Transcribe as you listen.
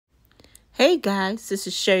Hey guys, this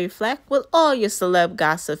is Sherry Flack with all your celeb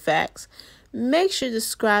gossip facts. Make sure to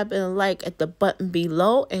subscribe and like at the button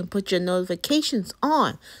below and put your notifications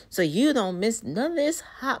on so you don't miss none of this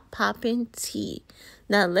hot poppin' tea.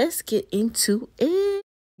 Now let's get into it.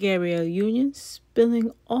 Gabrielle Union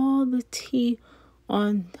spilling all the tea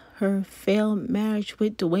on her failed marriage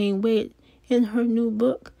with Dwyane Wade in her new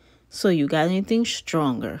book, So You Got Anything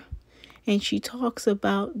Stronger. And she talks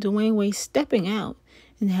about Dwyane Wade stepping out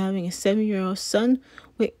and having a 7-year-old son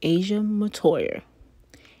with Asia Montoya.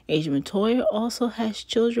 Asia Montoya also has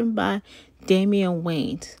children by Damian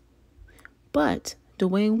Wayans. But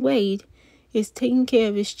Dwyane Wade is taking care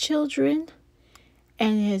of his children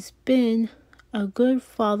and has been a good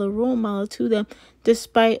father role model to them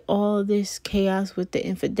despite all this chaos with the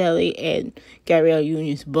infidelity and Gabrielle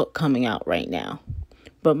Union's book coming out right now.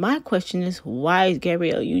 But my question is, why is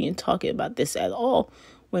Gabrielle Union talking about this at all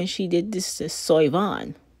when she did this to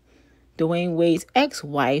Dwyane, Dwyane Wade's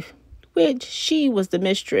ex-wife, which she was the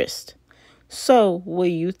mistress? So, what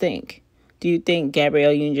do you think? Do you think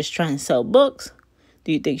Gabrielle Union just trying to sell books?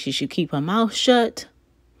 Do you think she should keep her mouth shut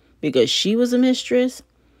because she was a mistress?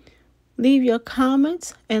 Leave your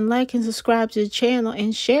comments and like and subscribe to the channel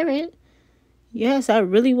and share it. Yes, I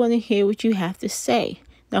really want to hear what you have to say.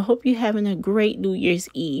 Now, I hope you're having a great New Year's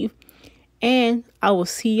Eve. And I will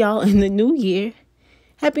see y'all in the new year.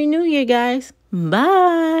 Happy New Year, guys.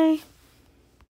 Bye.